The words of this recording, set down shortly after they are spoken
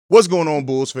What's going on,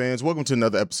 Bulls fans? Welcome to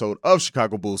another episode of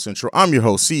Chicago Bulls Central. I'm your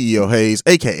host, CEO Hayes,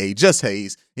 aka Just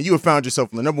Hayes, and you have found yourself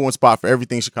in the number one spot for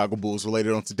everything Chicago Bulls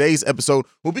related. On today's episode,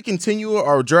 we'll be continuing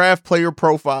our draft player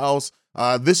profiles.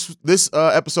 This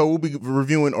episode, we'll be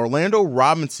reviewing Orlando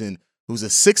Robinson, who's a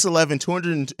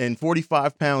 6'11",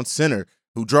 245-pound center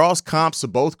who draws comps to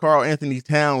both Karl-Anthony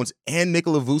Towns and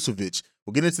Nikola Vucevic.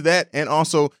 We'll get into that, and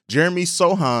also Jeremy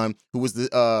Sochan, who was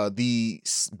the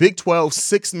Big 12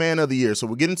 Sixth Man of the Year. So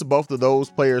we'll get into both of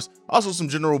those players, also some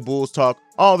general Bulls talk,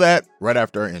 all that right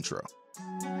after our intro.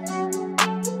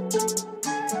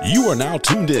 You are now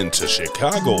tuned in to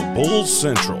Chicago Bulls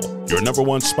Central, your number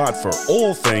one spot for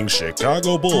all things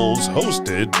Chicago Bulls,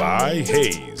 hosted by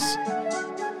Hayes.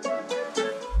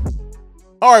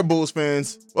 All right, Bulls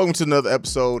fans, welcome to another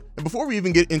episode. And before we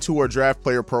even get into our draft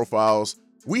player profiles,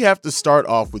 we have to start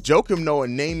off with Joakim Noah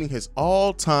naming his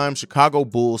all-time Chicago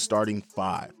Bulls starting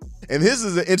five. And this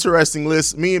is an interesting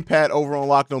list. Me and Pat over on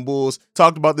Locked On Bulls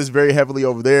talked about this very heavily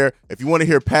over there. If you want to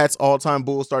hear Pat's all-time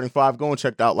Bulls starting five, go and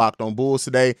check out Locked On Bulls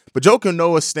today. But Joakim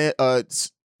Noah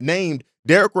named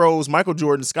Derrick Rose, Michael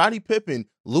Jordan, Scottie Pippen,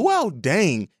 Luol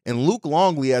Deng, and Luke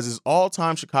Longley as his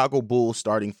all-time Chicago Bulls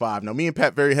starting five. Now, me and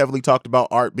Pat very heavily talked about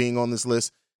Art being on this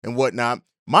list and whatnot.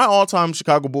 My all-time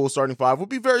Chicago Bulls starting five would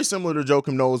be very similar to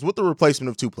Joakim Noah's with the replacement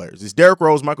of two players. It's Derrick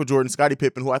Rose, Michael Jordan, Scottie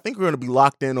Pippen, who I think are going to be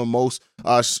locked in on most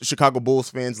Chicago Bulls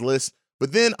fans' lists.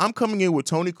 But then I'm coming in with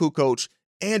Toni Kukoc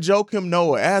and Joakim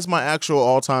Noah as my actual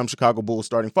all-time Chicago Bulls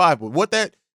starting five. But what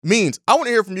that means, I want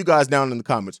to hear from you guys down in the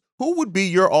comments. Who would be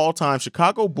your all-time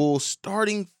Chicago Bulls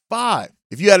starting five?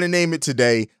 If you had to name it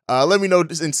today, let me know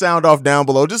and sound off down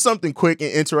below. Just something quick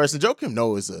and interesting. Joakim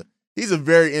Noah is he's a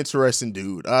very interesting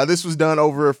dude. This was done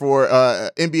over for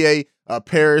NBA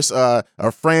Paris,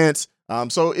 France.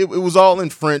 So it was all in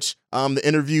French, the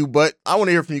interview. But I want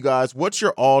to hear from you guys. What's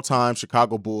your all-time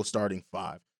Chicago Bulls starting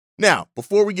five? Now,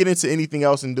 before we get into anything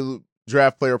else and do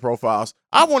draft player profiles,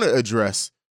 I want to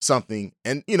address something.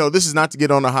 And, this is not to get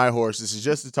on a high horse. This is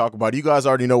just to talk about it. You guys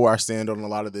already know where I stand on a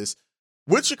lot of this.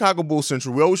 With Chicago Bulls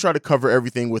Central, we always try to cover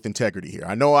everything with integrity here.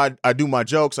 I know I do my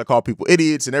jokes, I call people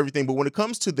idiots and everything, but when it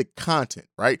comes to the content,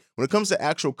 right? When it comes to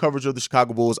actual coverage of the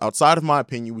Chicago Bulls, outside of my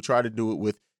opinion, we try to do it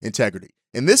with integrity.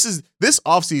 And this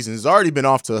offseason has already been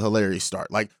off to a hilarious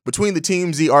start. Like between the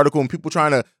TMZ article and people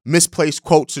trying to misplace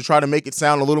quotes to try to make it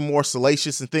sound a little more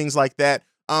salacious and things like that,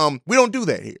 we don't do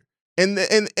that here. And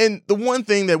the one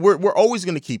thing that we're always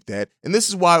going to keep that, and this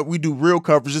is why we do real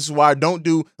coverage. This is why I don't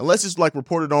do, unless it's like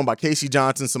reported on by Casey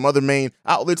Johnson, some other main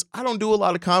outlets, I don't do a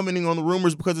lot of commenting on the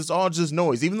rumors because it's all just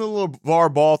noise. Even the little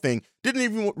LeVar Ball thing, didn't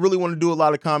even really want to do a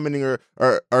lot of commenting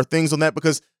or things on that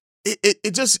because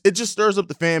it just stirs up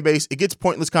the fan base. It gets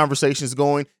pointless conversations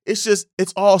going. It's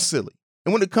all silly.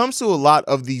 And when it comes to a lot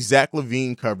of the Zach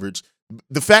LaVine coverage,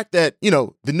 the fact that,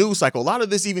 the news cycle, a lot of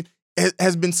this even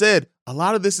has been said, a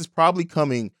lot of this is probably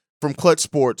coming from Clutch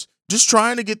Sports, just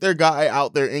trying to get their guy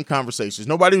out there in conversations.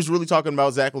 Nobody was really talking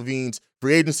about Zach LaVine's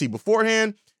free agency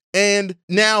beforehand, and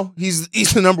now he's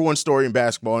the number one story in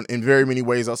basketball in very many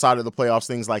ways outside of the playoffs,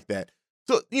 things like that.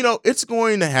 So, it's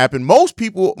going to happen. Most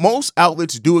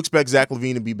outlets do expect Zach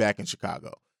LaVine to be back in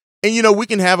Chicago. And, we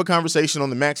can have a conversation on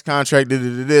the max contract,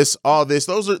 all this.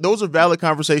 Those are valid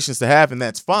conversations to have, and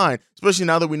that's fine, especially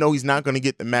now that we know he's not going to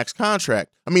get the max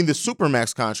contract. I mean, the super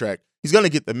max contract. He's going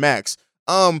to get the max.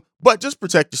 But just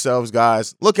protect yourselves,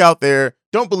 guys. Look out there.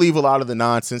 Don't believe a lot of the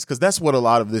nonsense because that's what a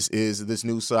lot of this is. This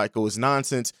news cycle is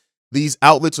nonsense. These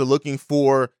outlets are looking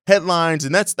for headlines,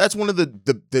 and that's one of the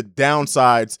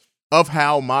downsides of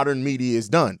how modern media is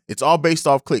done. It's all based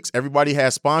off clicks. Everybody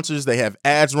has sponsors. They have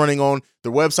ads running on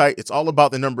their website. It's all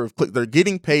about the number of clicks. They're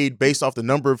getting paid based off the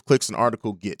number of clicks an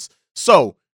article gets.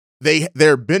 So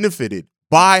they're benefited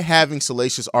by having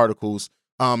salacious articles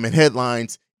and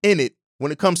headlines in it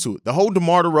when it comes to it. The whole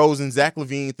DeMar DeRozan, Zach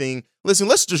LaVine thing. Listen,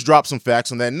 let's just drop some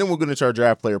facts on that, and then we'll get into our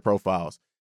draft player profiles.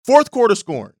 Fourth quarter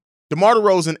scoring. DeMar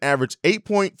DeRozan averaged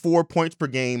 8.4 points per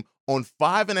game on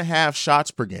 5.5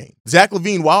 shots per game. Zach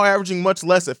LaVine, while averaging much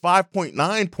less at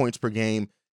 5.9 points per game,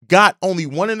 got only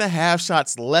 1.5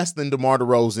 shots less than DeMar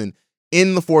DeRozan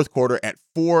in the fourth quarter at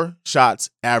 4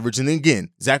 shots average. And then again,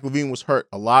 Zach LaVine was hurt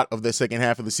a lot of the second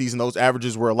half of the season. Those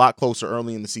averages were a lot closer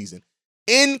early in the season.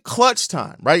 In clutch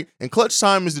time, right? And clutch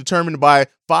time is determined by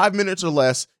 5 minutes or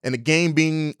less, and the game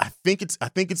being, I think it's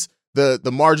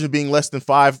the margin being less than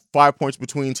five points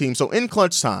between teams. So in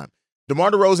clutch time,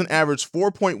 DeMar DeRozan averaged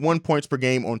 4.1 points per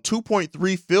game on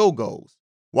 2.3 field goals,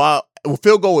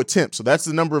 field goal attempts. So that's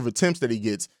the number of attempts that he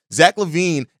gets. Zach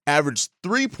LaVine averaged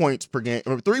 3 points per game,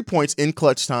 or 3 points in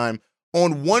clutch time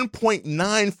on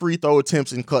 1.9 free throw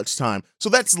attempts in clutch time. So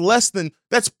that's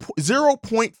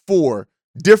 0.4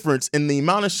 difference in the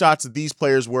amount of shots that these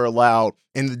players were allowed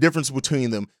and the difference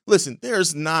between them. Listen,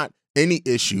 there's not any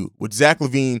issue with Zach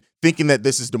LaVine thinking that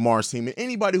this is DeMar's team. And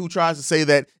anybody who tries to say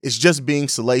that is just being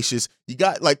salacious. You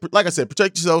got, like I said,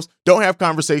 protect yourselves. Don't have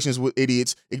conversations with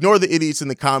idiots. Ignore the idiots in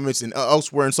the comments and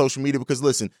elsewhere in social media because,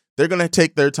 listen, they're going to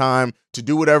take their time to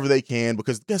do whatever they can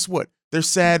because guess what? They're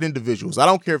sad individuals. I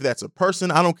don't care if that's a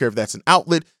person. I don't care if that's an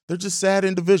outlet. They're just sad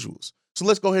individuals. So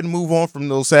let's go ahead and move on from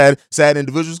those sad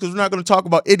individuals because we're not going to talk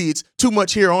about idiots too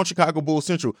much here on Chicago Bulls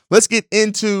Central. Let's get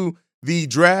into the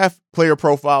draft player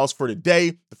profiles for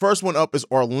today. The first one up is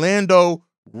Orlando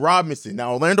Robinson.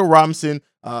 Now, Orlando Robinson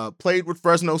played with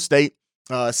Fresno State,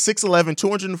 6'11",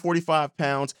 245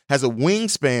 pounds, has a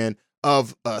wingspan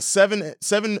of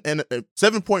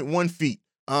 7.1 feet.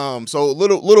 So a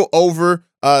little over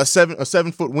a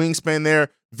 7-foot wingspan there.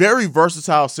 Very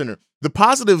versatile center. The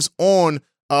positives on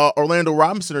Orlando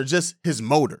Robinson are just his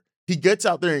motor. He gets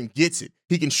out there and gets it.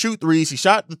 He can shoot threes. He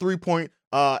shot the 3-point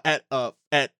he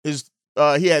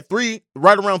had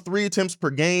right around 3 attempts per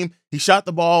game. He shot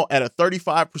the ball at a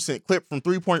 35% clip from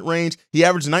 3-point range. He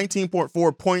averaged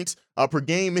 19.4 points per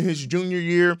game in his junior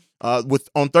year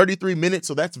on 33 minutes.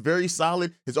 So that's very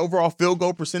solid. His overall field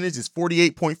goal percentage is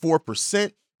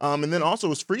 48.4%. And then also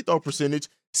his free throw percentage,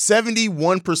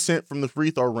 71% from the free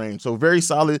throw range. So very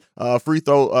solid free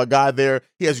throw guy there.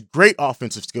 He has great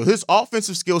offensive skill. His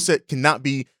offensive skill set cannot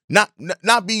be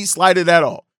not be slighted at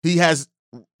all. He's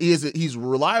a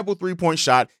reliable 3-point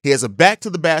shot. He has a back to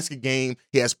the basket game.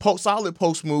 He has solid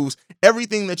post moves.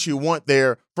 Everything that you want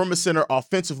there from a center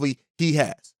offensively, he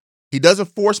has. He doesn't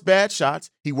force bad shots.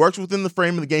 He works within the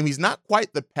frame of the game. He's not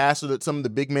quite the passer that some of the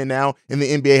big men now in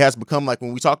the NBA has become. Like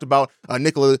when we talked about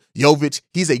Nikola Jovic,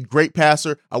 he's a great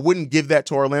passer. I wouldn't give that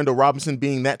to Orlando Robinson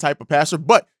being that type of passer,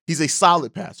 but he's a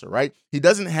solid passer, right? He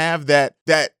doesn't have that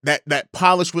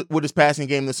polish with his passing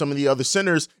game that some of the other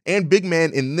centers and big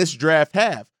men in this draft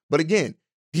have. But again,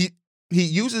 he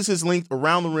uses his length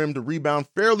around the rim to rebound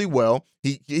fairly well.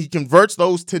 He converts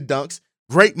those to dunks.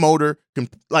 Great motor.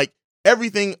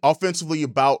 Everything offensively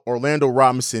about Orlando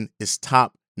Robinson is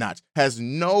top notch. Has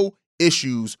no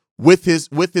issues with his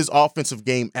offensive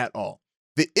game at all.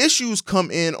 The issues come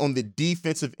in on the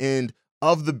defensive end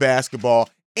of the basketball,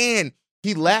 and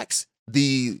he lacks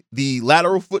the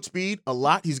lateral foot speed a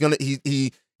lot. He's gonna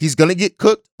get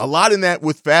cooked a lot in that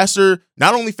with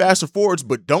not only faster forwards,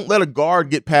 but don't let a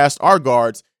guard get past our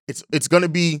guards. It's gonna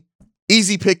be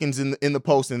easy pickings in the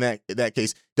post in that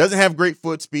case. Doesn't have great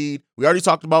foot speed. We already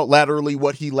talked about laterally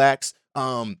what he lacks.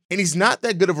 And he's not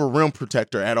that good of a rim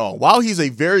protector at all. While he's a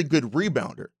very good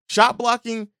rebounder, shot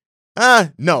blocking,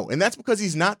 no. And that's because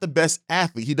he's not the best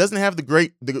athlete. He doesn't have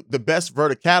the best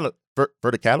vertical.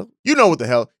 You know what the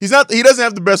hell. He doesn't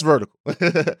have the best vertical.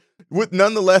 With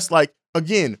nonetheless,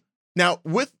 again, now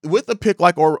with a pick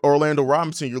like Orlando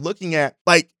Robinson, you're looking at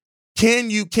can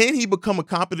he become a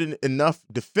competent enough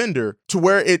defender to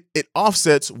where it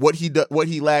offsets what he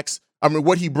lacks? I mean,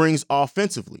 what he brings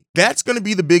offensively. That's going to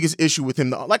be the biggest issue with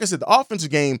him. Like I said, the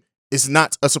offensive game is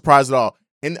not a surprise at all,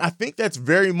 and I think that's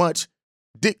very much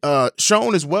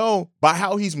shown as well by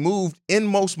how he's moved in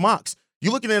most mocks.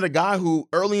 You're looking at a guy who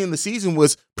early in the season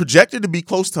was projected to be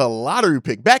close to a lottery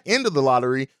pick, back into the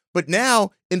lottery. But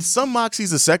now, in some mocks,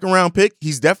 he's a second-round pick.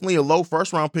 He's definitely a low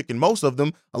first-round pick in most of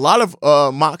them. A lot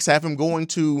of mocks have him going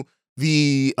to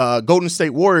the Golden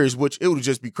State Warriors, which it would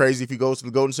just be crazy if he goes to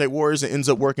the Golden State Warriors and ends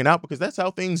up working out because that's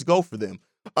how things go for them.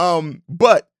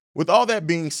 But with all that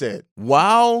being said,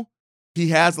 while he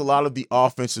has a lot of the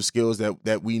offensive skills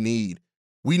that we need,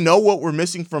 we know what we're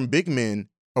missing from big men,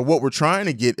 or what we're trying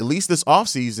to get, at least this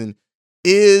offseason,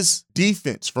 is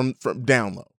defense from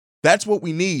down low. That's what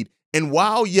we need. And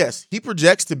while, yes, he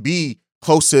projects to be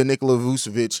close to Nikola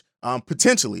Vucevic,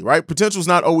 potentially, right? Potential is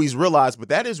not always realized, but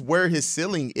that is where his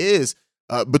ceiling is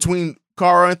between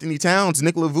Karl-Anthony Towns and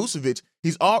Nikola Vucevic.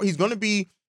 He's going to be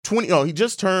 20. Oh, he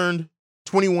just turned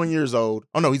 21 years old.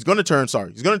 Oh, no, he's going to turn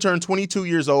 22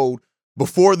 years old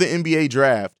before the NBA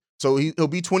draft. So he'll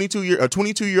be a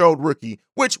 22-year-old rookie,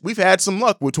 which we've had some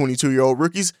luck with 22-year-old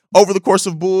rookies over the course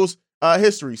of Bulls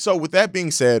history. So with that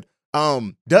being said,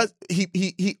 does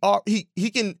he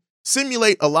can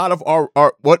simulate a lot of our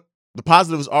what the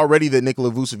positives already that Nikola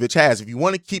Vucevic has. If you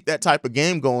want to keep that type of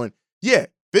game going, yeah,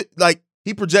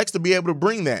 he projects to be able to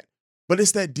bring that. But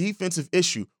it's that defensive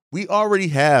issue. We already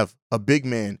have a big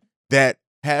man that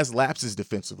has lapses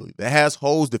defensively, that has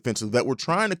holes defensively that we're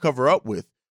trying to cover up with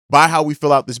by how we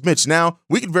fill out this bench. Now,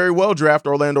 we could very well draft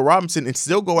Orlando Robinson and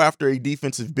still go after a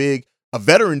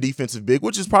veteran defensive big,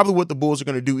 which is probably what the Bulls are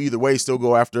going to do either way, still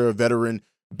go after a veteran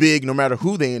big no matter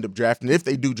who they end up drafting, if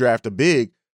they do draft a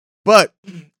big. But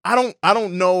I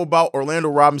don't know about Orlando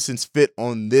Robinson's fit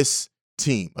on this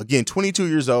team. Again, 22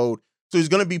 years old, so he's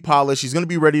going to be polished. He's going to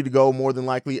be ready to go more than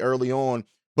likely early on.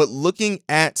 But looking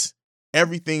at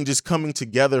everything just coming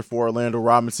together for Orlando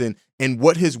Robinson and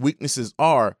what his weaknesses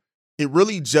are, it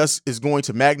really just is going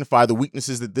to magnify the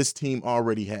weaknesses that this team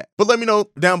already had. But let me know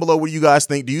down below what you guys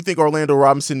think. Do you think Orlando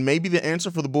Robinson may be the answer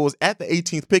for the Bulls at the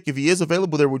 18th pick? If he is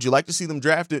available there, would you like to see them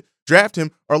draft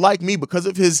him? Or like me, because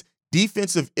of his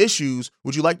defensive issues,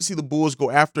 would you like to see the Bulls go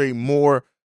after a more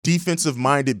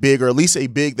defensive-minded big, or at least a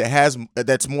big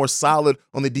that's more solid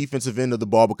on the defensive end of the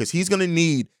ball? Because he's going to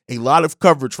need a lot of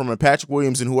coverage from a Patrick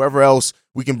Williams and whoever else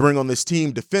we can bring on this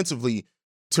team defensively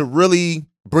to really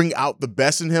bring out the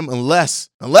best in him, unless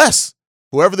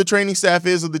whoever the training staff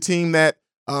is of the team that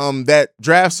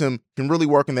drafts him can really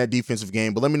work in that defensive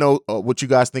game. But let me know what you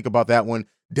guys think about that one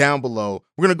down below.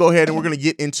 We're going to go ahead and we're going to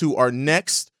get into our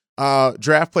next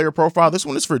draft player profile. This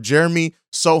one is for Jeremy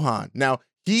Sochan. Now,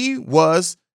 he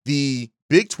was the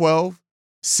Big 12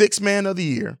 Sixth Man of the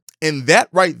Year, and that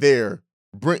right there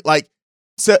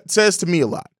says to me a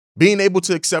lot. Being able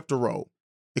to accept a role,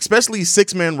 especially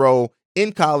six-man role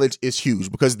in college, is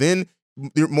huge, because then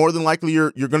more than likely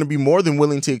you're going to be more than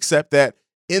willing to accept that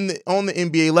on the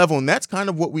NBA level, and that's kind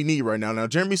of what we need right now. Now,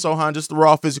 Jeremy Sochan, just the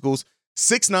raw physicals,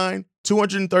 6'9",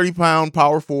 230-pound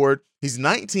power forward. He's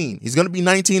 19. He's going to be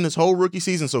 19 this whole rookie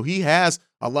season, so he has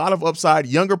a lot of upside.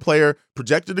 Younger player,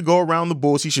 projected to go around the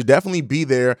Bulls. He should definitely be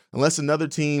there unless another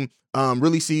team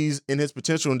really sees in his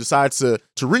potential and decides to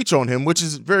reach on him, which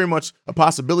is very much a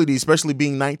possibility, especially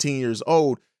being 19 years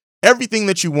old. Everything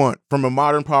that you want from a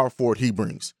modern power forward, he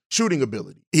brings. Shooting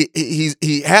ability.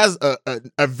 He has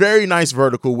a very nice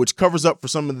vertical, which covers up for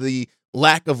some of the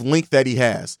lack of length that he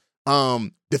has.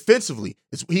 Defensively,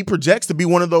 he projects to be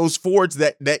one of those forwards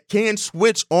that can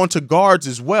switch onto guards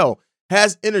as well.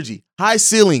 Has energy, high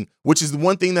ceiling, which is the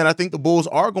one thing that I think the Bulls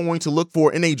are going to look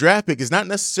for in a draft pick. Is not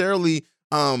necessarily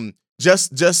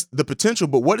just the potential,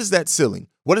 but what is that ceiling?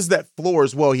 What is that floor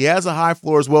as well? He has a high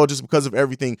floor as well, just because of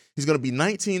everything. He's going to be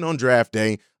 19 on draft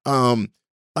day.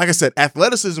 Like I said,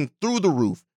 athleticism through the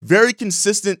roof. Very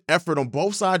consistent effort on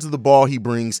both sides of the ball he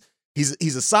brings.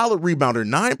 He's a solid rebounder,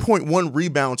 9.1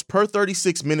 rebounds per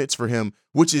 36 minutes for him,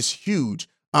 which is huge.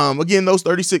 Again, those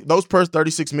per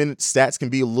 36 minute stats can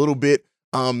be a little bit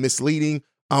misleading.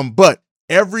 But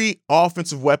every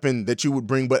offensive weapon that you would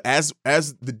bring, but as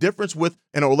the difference with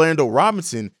an Orlando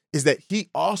Robinson is that he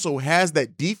also has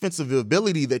that defensive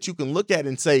ability that you can look at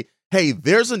and say, hey,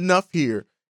 there's enough here,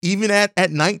 even at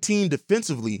 19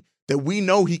 defensively, that we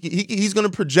know he's going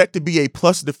to project to be a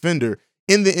plus defender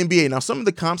in the NBA. Now, some of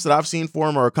the comps that I've seen for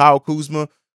him are Kyle Kuzma,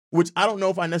 which I don't know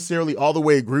if I necessarily all the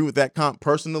way agree with that comp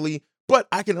personally, but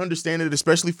I can understand it,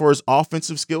 especially for his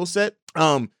offensive skill set.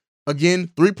 Again,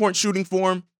 3-point shooting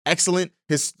for him, excellent.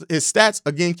 His stats,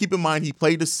 again, keep in mind he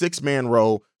played a six-man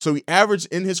role, so he averaged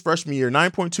in his freshman year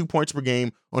 9.2 points per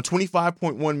game on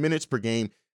 25.1 minutes per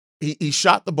game. He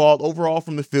shot the ball overall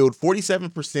from the field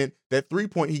 47%. That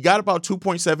 3-point, he got about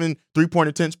 2.7 3-point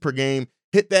attempts per game,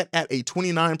 hit that at a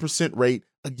 29% rate.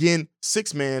 Again,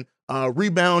 six-man.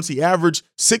 Rebounds, he averaged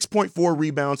 6.4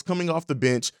 rebounds coming off the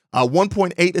bench,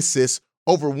 1.8 assists,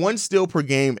 over 1 steal per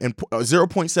game, and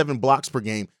 0.7 blocks per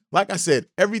game. Like I said,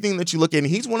 everything that you look at, and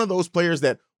he's one of those players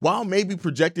that, while maybe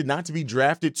projected not to be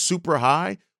drafted super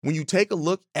high, when you take a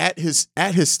look at his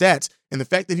stats and the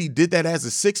fact that he did that as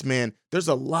a six-man, there's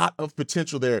a lot of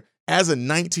potential there as a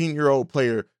 19-year-old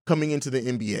player coming into the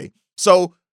NBA.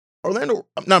 So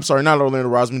not Orlando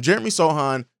Robinson, Jeremy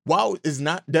Sochan, while is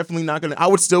definitely not going to, I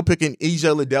would still pick an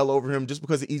EJ Liddell over him just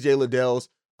because of EJ Liddell's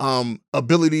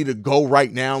ability to go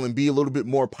right now and be a little bit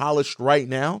more polished right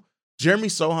now. Jeremy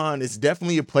Sochan is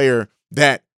definitely a player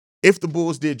that, if the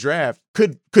Bulls did draft,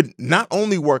 could not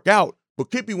only work out, but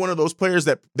could be one of those players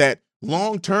that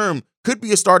long-term could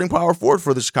be a starting power forward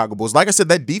for the Chicago Bulls. Like I said,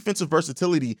 that defensive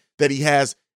versatility that he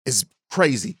has is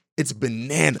crazy. It's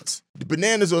bananas. The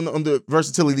bananas on the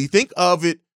versatility. Think of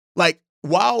it like,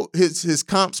 while his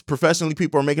comps professionally,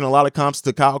 people are making a lot of comps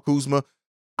to Kyle Kuzma,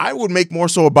 I would make more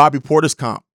so a Bobby Portis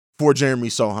comp for Jeremy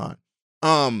Sochan.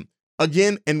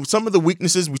 Again, and some of the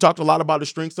weaknesses, we talked a lot about his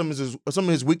strengths. Some of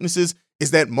his weaknesses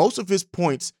is that most of his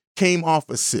points came off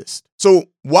assist. So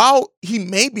while he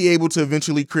may be able to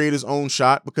eventually create his own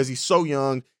shot because he's so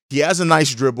young, he has a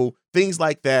nice dribble, things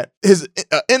like that. His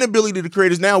inability to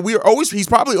create is now he's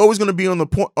probably always going to be on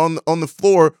the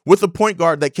floor with a point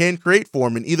guard that can create for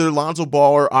him in either Lonzo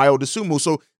Ball or Ayo Dosunmu.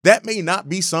 So that may not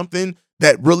be something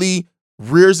that really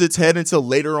rears its head until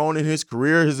later on in his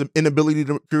career, his inability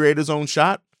to create his own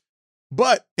shot.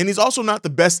 And he's also not the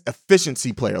best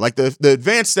efficiency player. Like the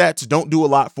advanced stats don't do a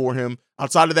lot for him.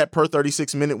 outside of that per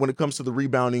 36 minute when it comes to the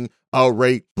rebounding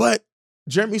rate. But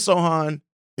Jeremy Sochan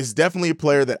is definitely a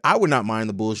player that I would not mind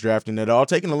the Bulls drafting at all.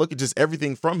 Taking a look at just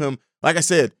everything from him, like I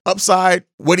said, upside,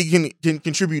 what he can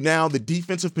contribute now, the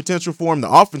defensive potential for him,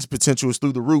 the offensive potential is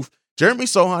through the roof. Jeremy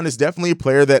Sochan is definitely a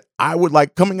player that I would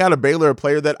like coming out of Baylor, a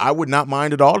player that I would not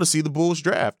mind at all to see the Bulls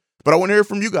draft. But I want to hear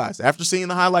from you guys. After seeing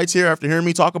the highlights here, after hearing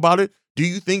me talk about it, do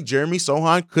you think Jeremy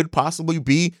Sochan could possibly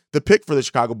be the pick for the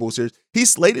Chicago Bulls series?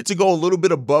 He's slated to go a little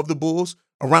bit above the Bulls,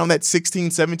 around that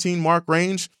 16-17 mark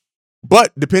range.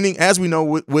 But depending, as we know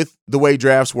with the way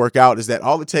drafts work out, is that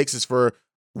all it takes is for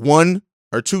one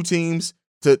or two teams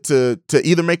to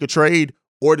either make a trade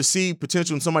or to see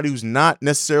potential in somebody who's not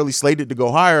necessarily slated to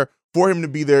go higher for him to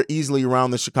be there easily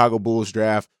around the Chicago Bulls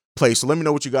draft place. So let me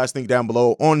know what you guys think down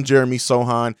below on Jeremy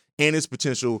Sochan and his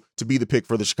potential to be the pick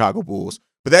for the Chicago Bulls.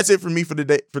 But that's it for me for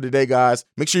today, guys.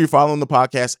 Make sure you're following the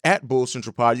podcast at Bulls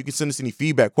Central Pod. You can send us any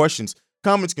feedback, questions,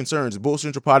 comments, concerns,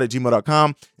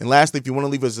 bullscentralpod@gmail.com. And lastly, if you want to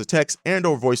leave us a text and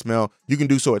or voicemail, you can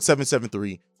do so at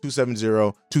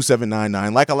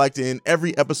 773-270-2799. Like I like to end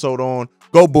every episode on,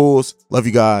 go Bulls. Love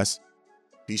you guys.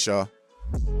 Peace, y'all.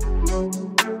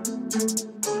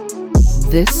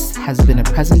 This has been a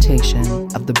presentation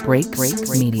of the Break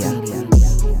Media.